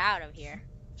to get out of here.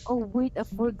 Oh wait, I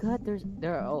forgot.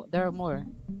 There are more.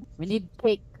 We need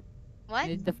cake. What?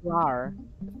 We need the flour.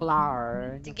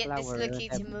 To get this Lucky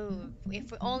to move.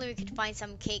 If we only we could find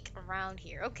some cake around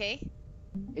here. Okay.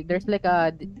 There's like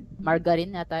a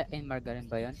margarine ata. Margarine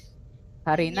ba yun?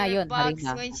 Harina In your yun. box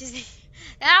Harina. when she's...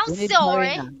 I'm We need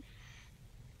sorry. harina.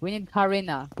 We need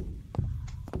harina.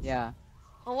 Yeah.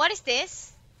 Oh, what is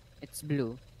this? It's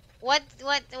blue. What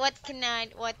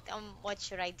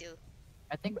should I do?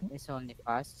 I think it's only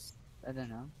fast. I don't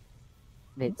know.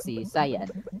 Let's see.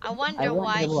 Science. I wonder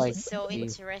why why. he's so Okay.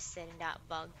 interested in that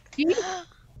bug. She?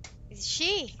 It's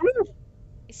she.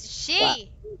 It's What?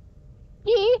 she.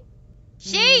 She?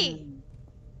 She.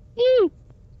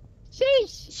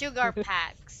 Sheesh. Sugar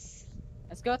packs.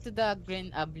 Let's go to the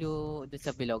green, blue,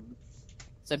 sa bilog.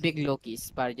 Sa big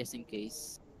Lokis, para just in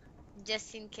case.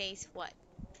 Just in case what?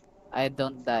 I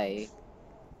don't die.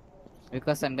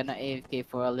 Because I'm gonna AFK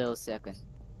for a little second.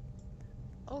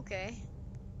 Okay.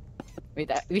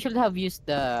 Wait, we should have used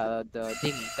the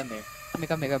thingy. Come here.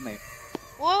 Come here.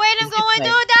 Oh wait, I'm Just zip going to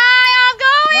line. die! I'm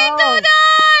going to No!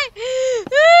 die!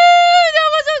 That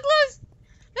was so close!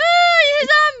 Yes,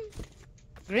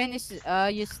 Green is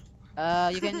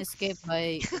you can escape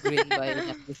by green by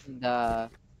not using the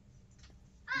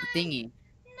thingy,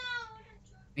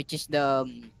 which is uh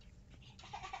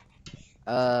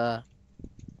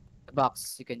the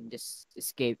box. You can just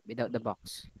escape without the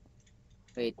box.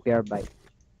 Wait, pure bite.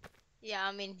 Yeah,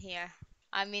 I'm in here.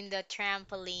 I'm in the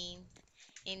trampoline.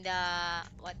 In the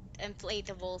what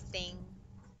inflatable thing.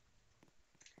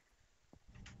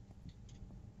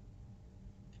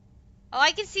 Oh,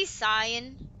 I can see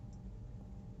Cyan.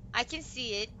 I can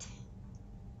see it.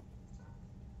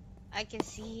 I can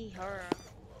see her.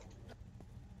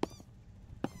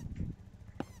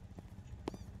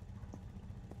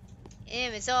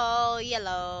 It's all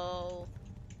yellow.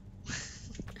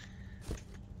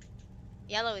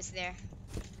 Yellow is there.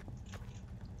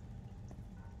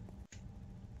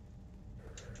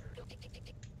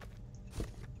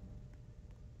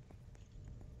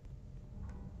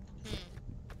 Hmm.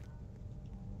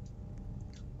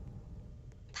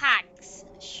 Packs.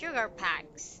 Sugar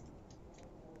packs.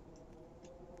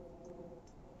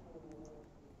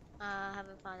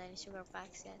 Haven't found any sugar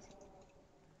packs yet.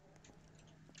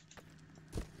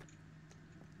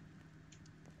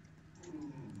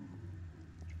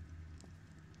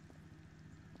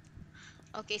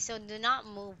 Okay, so do not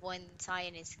move when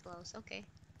Cyan is close. Okay.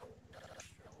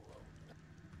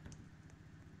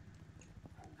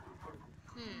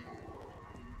 Hmm.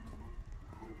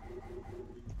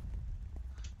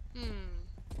 Hmm.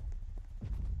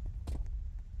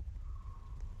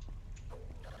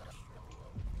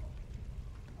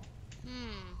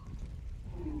 Hmm.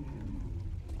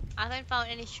 I haven't found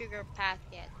any sugar pack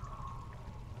yet.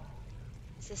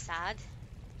 Is this sad?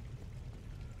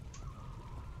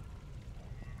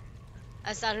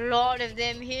 There's a lot of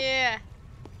them here.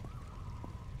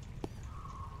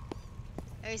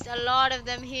 There's a lot of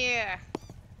them here.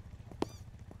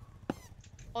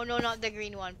 Oh no, not the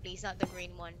green one, please, not the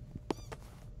green one.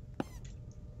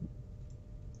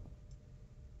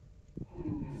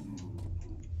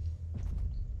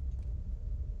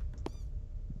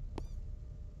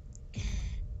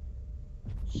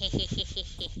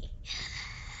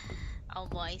 Oh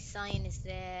boy, Cyan is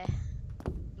there.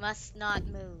 Must not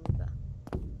move.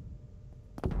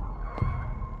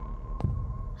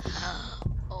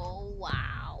 Oh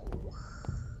wow.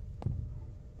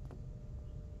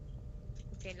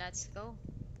 Okay, let's go.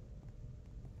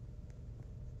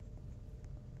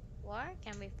 Where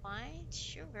can we find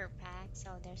sugar packs?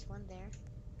 Oh, there's one there.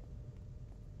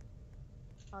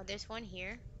 Oh, there's one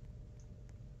here.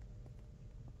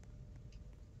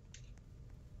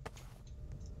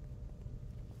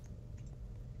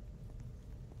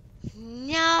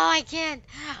 No, I can't.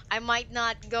 I might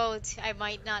not I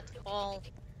might not fall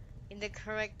in the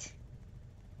correct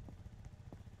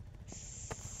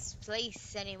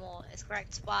place anymore. It's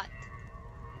correct spot.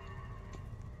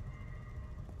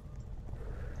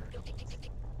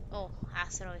 Oh,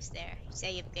 Astro is there. He's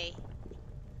AFK.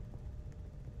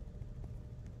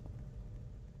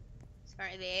 He's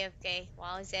currently AFK.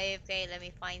 While he's AFK, let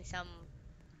me find some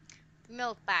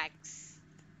milk packs.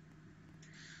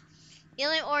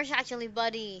 Healing ores actually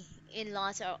buddy in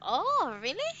lots of. Oh,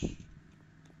 really?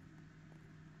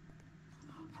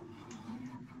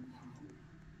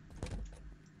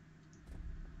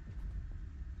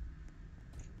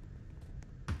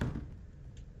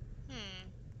 Hmm.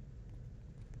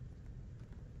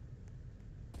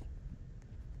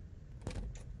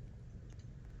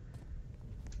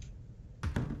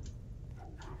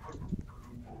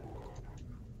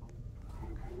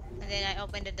 And then I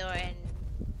open the door and.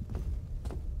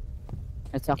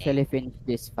 Let's Damn. actually finish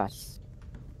this fast.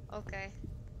 Okay.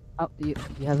 Oh, you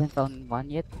haven't found one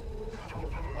yet?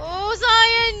 Oh,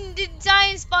 Zion! Did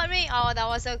Zion spot me? Oh, that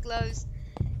was so close.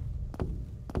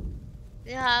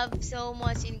 They have so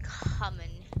much in common.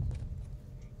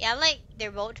 Yeah, like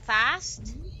they're both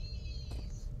fast.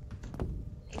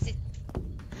 Is it?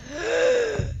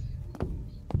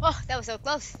 Oh, that was so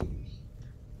close.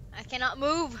 I cannot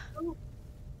move.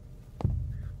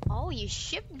 Oh, you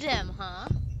shipped them, huh?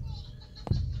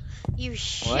 You What?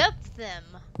 shipped them.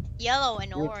 Yellow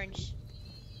and You- orange.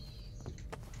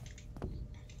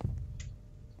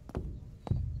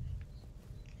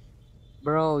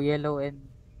 Bro, yellow and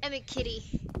I'm a kitty.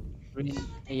 green,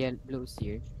 yellow, blues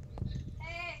here.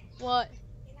 What?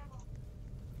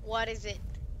 What is it?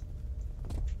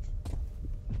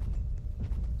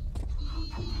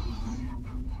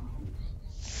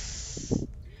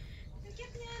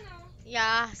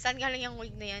 Yeah, saan galing yung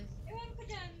wig na yan?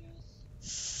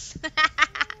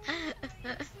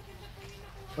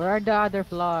 Where are the other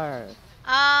flowers?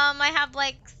 I have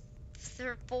like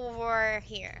 4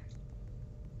 here.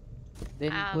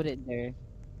 Then Um, put it there.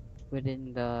 Put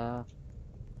in the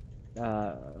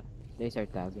laser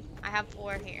tag. I have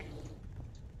 4 here.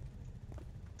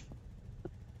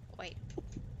 Wait.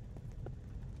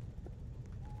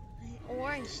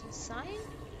 Orange sign?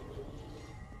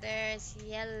 There's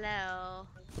yellow.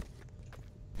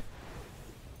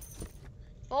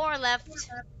 4 left.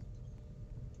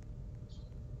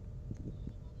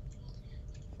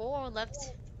 4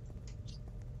 left.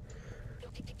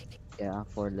 Yeah,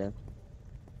 4 left.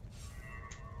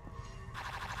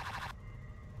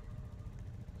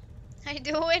 How you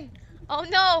doing? Oh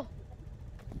no!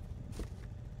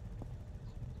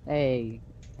 Hey,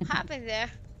 What happened there?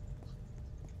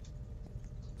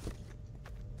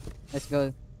 let's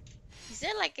go. Is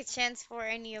there like a chance for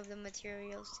any of the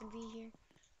materials to be here?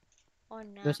 Or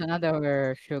not? There's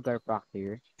another sugar pack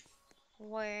here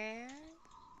Where?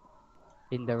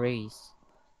 in the race.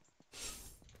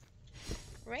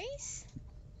 Race?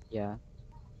 Yeah.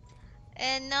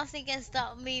 And nothing can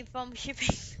stop me from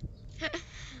shipping.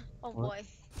 Oh What? boy.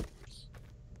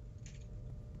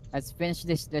 Let's finish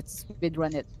this. Let's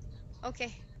speedrun it.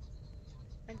 Okay.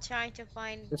 I'm trying to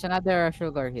find There's another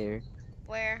sugar here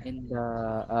where. in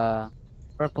the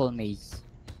purple maze.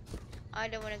 I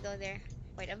don't want to go there.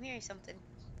 Wait, I'm hearing something.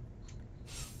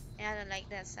 And I don't like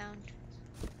that sound.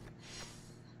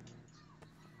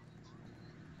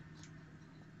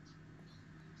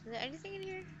 Is there anything in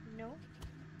here? No.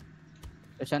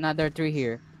 There's another tree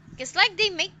here. It's like they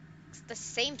make the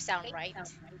same sound, right?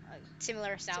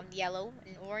 Similar sound, yellow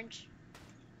and orange.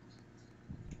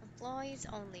 Employees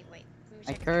only. Wait, let me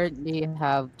I check. currently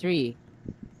have 3.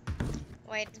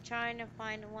 Wait, I'm trying to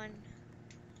find one.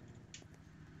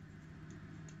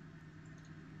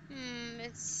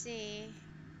 Let's see.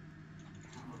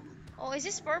 Oh, is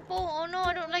this purple? Oh no,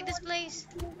 I don't like this place.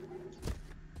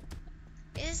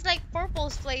 It's like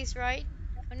purple's place, right?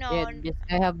 Oh, Yeah, no. just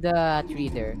I have the 3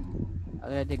 there.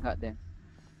 Already got them.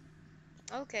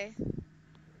 Okay.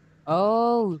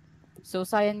 Oh, so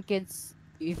Cyan can,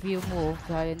 if you move,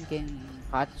 Cyan can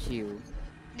catch you.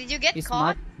 Did you get He's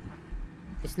caught? smart.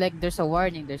 It's like there's a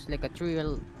warning. There's like a 3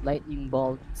 lightning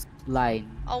bolt line.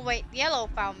 Oh wait, yellow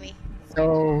found me.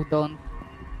 So don't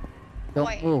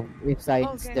Wait. move if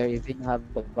Cyan's Okay. there. Even you have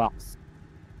the box.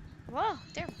 Wow,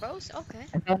 they're bros. Okay.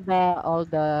 I found all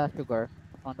the sugar.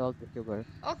 Found all the sugar.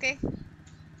 Okay.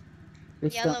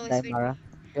 Please Yellow don't is die, with Mara. me.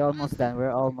 We're almost done.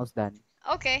 We're almost done.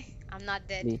 Okay. I'm not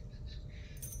dead. Please.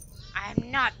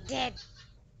 I'm not dead.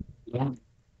 Yeah.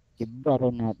 You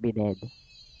better not be dead.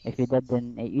 If you dead,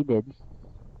 then you did.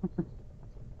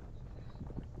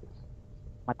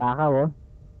 Matakaw, oh.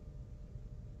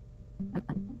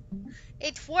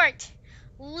 It worked.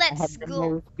 I Let's have the go.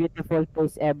 most beautiful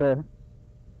face ever.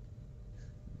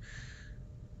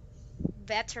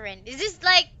 Veteran. Is this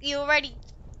like you already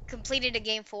completed the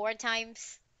game 4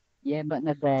 times? Yeah, but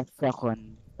not the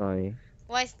second story.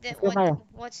 What's the Let's go, Mara.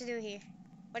 what to do here?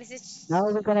 What is this? Now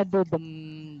we're gonna do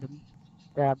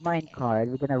the mine card.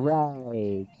 We're gonna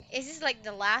ride. Is this like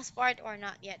the last part or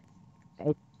not yet?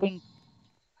 I think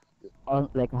all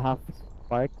like half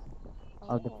part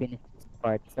of the Oh, finished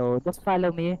part. So just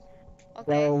follow me. The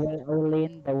okay. way I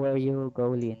lean, the way you go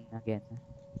lean again.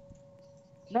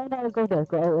 No, no, I'll go there.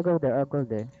 I'll go there. I'll go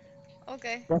there.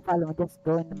 Okay. Just follow me. Just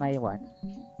go in my one.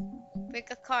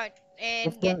 Pick a card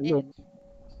Just and get don't it. lean.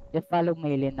 Just follow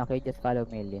my lean, okay? Just follow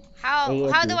my lean. A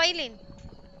and How do D. I lean?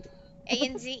 A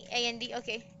and Z, A and D.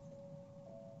 Okay.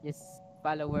 Just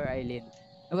follow where I lean.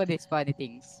 Look at these funny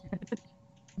things.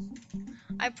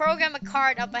 I program a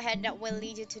card up ahead that will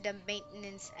lead you to the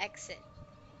maintenance exit.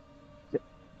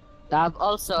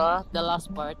 Also, the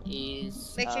last part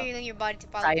is Make sure you lean your body to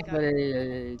follow the Cyan card.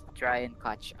 will try and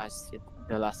catch us in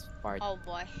the last part. Oh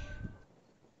boy.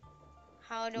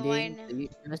 How do I Lean, know?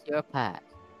 use your path.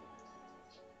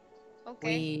 Okay.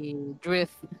 We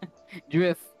drift,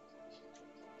 drift,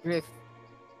 drift.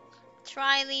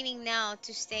 Try leaning now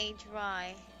to stay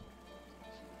dry.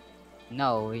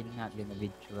 No, we're not gonna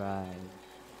be dry.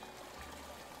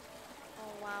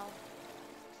 Oh wow.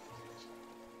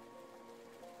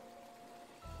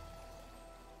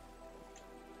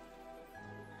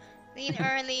 Lean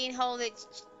early and hold it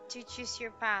to choose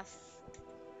your path.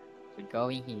 We're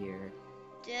going here.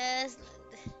 Just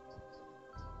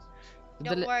To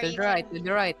don't the, worry, to you the right, can to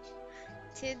the right,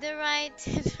 to the right,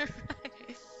 to the right.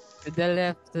 to the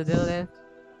left, to the left.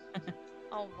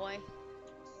 Oh boy.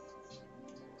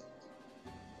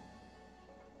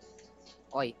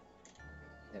 Oi.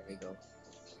 There we go.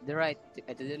 To the right,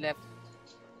 to the left,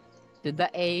 to the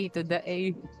A, to the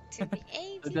A, To the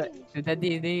A, to to the the to the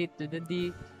D, to the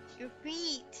D.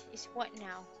 repeat is what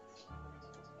now?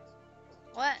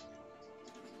 What?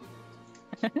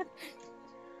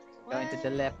 Going to the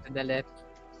What? left, to the left.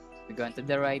 We're going to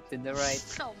the right, to the right.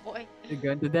 Oh boy. We're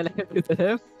going to the left, to the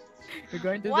left. We're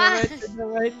going to the What? right, to the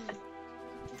right.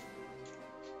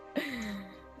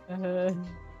 Uh,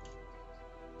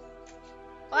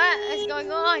 What is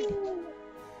going on?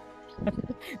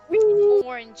 whee!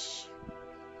 Orange.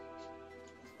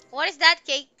 What is that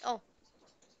cake? Oh.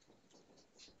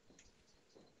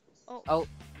 Oh. Oh,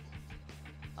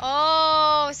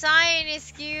 Oh, Cyan is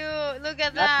cute. Look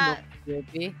at that that. looks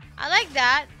creepy. I like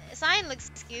that. Cyan looks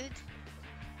cute.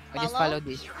 I just follow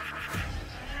this.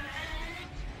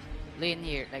 Lean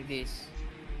here, like this.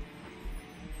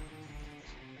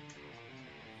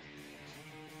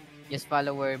 Just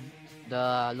follow where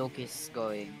the look is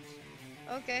going.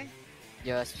 Okay.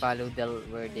 Just follow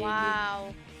where they lean.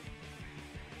 Wow.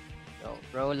 So,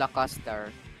 roller coaster.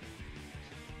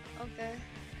 Okay.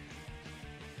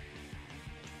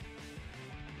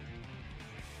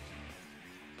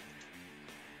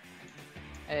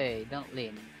 Hey, don't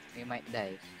lean. We might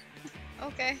die.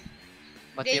 Okay.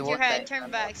 But we Raise your won't hand. die.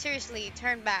 Turn back. Seriously,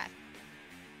 turn back.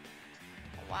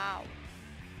 Wow.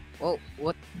 Oh,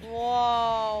 what?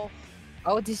 Whoa.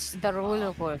 Oh, this is the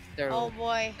roller coaster. Oh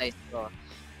boy. Nice go.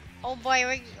 Oh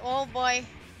boy. Oh boy.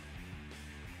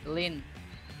 Lean.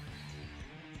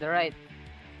 The right.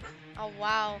 Oh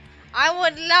wow. I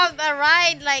would love a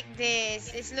ride like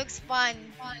this. It looks fun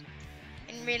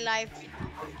in real life.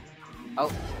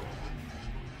 Oh.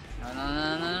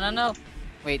 No.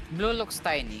 Wait, blue looks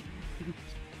tiny.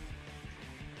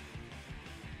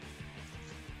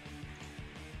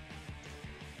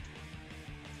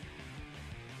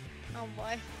 Oh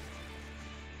boy.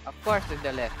 Of course, to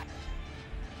the left.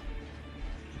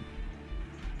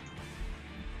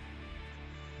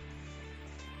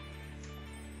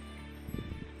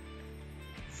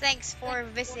 Thanks for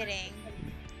visiting.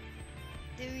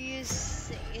 Do you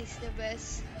say is the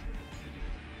best?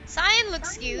 Cyan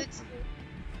looks cute.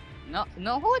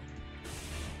 No, what?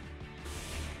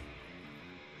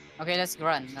 Okay, let's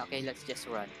run. Okay, let's just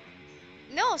run.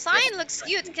 No, Cyan looks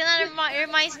cute.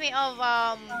 Reminds me of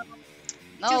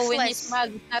No, when he Toothless.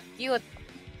 smiles, it's not cute.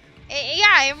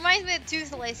 Yeah, it reminds me of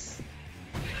Toothless.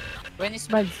 When he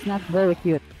smiles, it's not very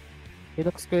cute. He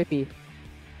looks creepy.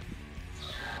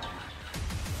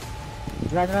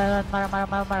 Run, Mara.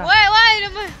 Wait, wait,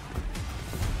 am I-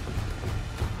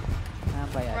 Ano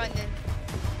ba yan? running.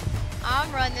 I'm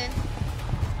running.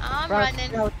 I'm Crouch,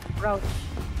 running. crouch.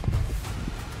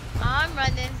 I'm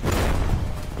running.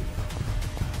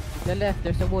 To the left,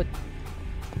 there's a wood.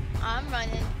 I'm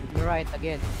running. To the right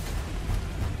again.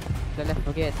 To the left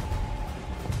again.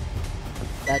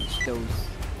 Dodge those.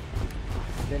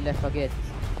 To the left again.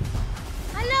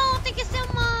 Hello, thank you so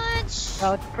much.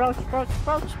 Crouch.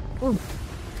 Ooh.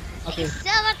 Thank Okay. you so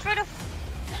much for the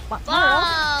Mara.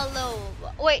 follow.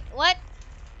 Wait, what?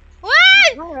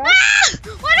 What? Mara. Ah!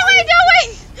 What am I doing?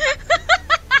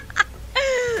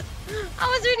 I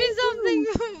was reading something.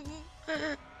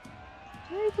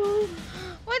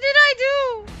 What did I do?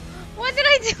 What did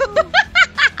I do?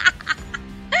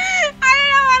 I don't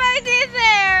know what I did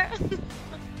there.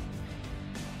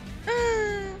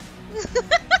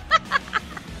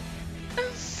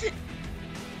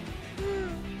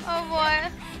 Oh boy.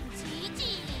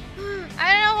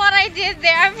 I don't know what I did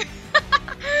there.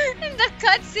 In the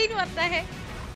cutscene, what the heck?